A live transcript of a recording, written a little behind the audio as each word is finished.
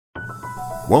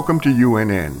Welcome to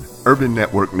UNN, Urban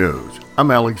Network News.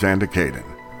 I'm Alexander Caden.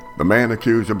 The man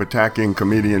accused of attacking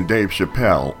comedian Dave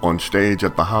Chappelle on stage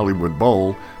at the Hollywood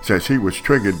Bowl says he was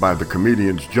triggered by the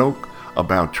comedian's joke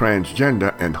about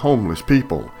transgender and homeless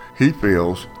people. He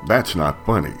feels that's not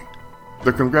funny.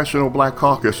 The Congressional Black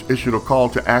Caucus issued a call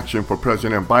to action for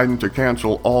President Biden to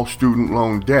cancel all student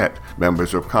loan debt.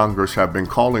 Members of Congress have been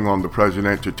calling on the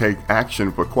president to take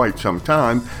action for quite some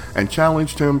time and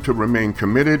challenged him to remain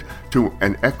committed to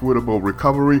an equitable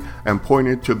recovery and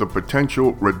pointed to the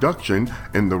potential reduction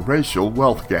in the racial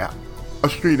wealth gap. A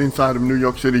street inside of New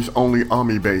York City's only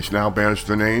Army base now bears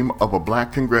the name of a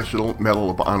Black Congressional Medal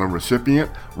of Honor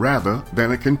recipient rather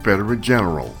than a Confederate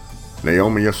general.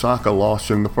 Naomi Osaka lost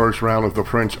in the first round of the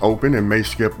French Open and may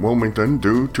skip Wimbledon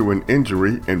due to an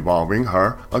injury involving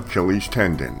her Achilles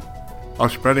tendon. A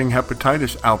spreading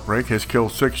hepatitis outbreak has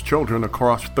killed 6 children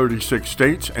across 36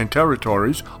 states and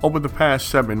territories over the past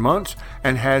 7 months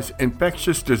and has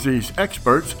infectious disease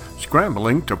experts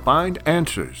scrambling to find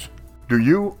answers. Do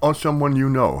you or someone you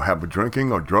know have a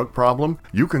drinking or drug problem?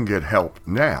 You can get help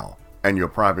now, and your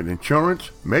private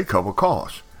insurance may cover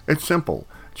costs. It's simple.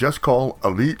 Just call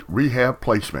Elite Rehab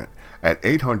Placement at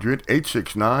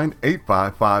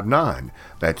 800-869-8559.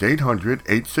 That's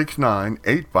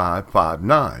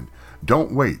 800-869-8559.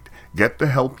 Don't wait. Get the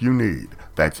help you need.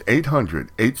 That's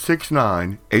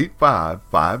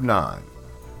 800-869-8559.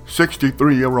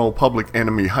 63-year-old Public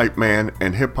Enemy hype man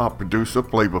and hip-hop producer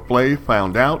Flavor Flav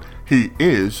found out he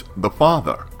is the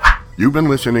father. You've been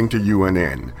listening to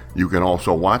UNN. You can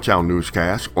also watch our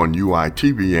newscasts on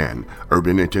UITVN,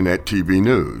 Urban Internet TV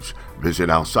News. Visit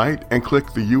our site and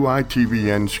click the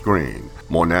UITVN screen.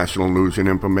 More national news and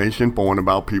information for and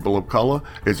about people of color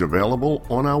is available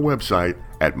on our website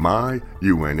at myunn.net.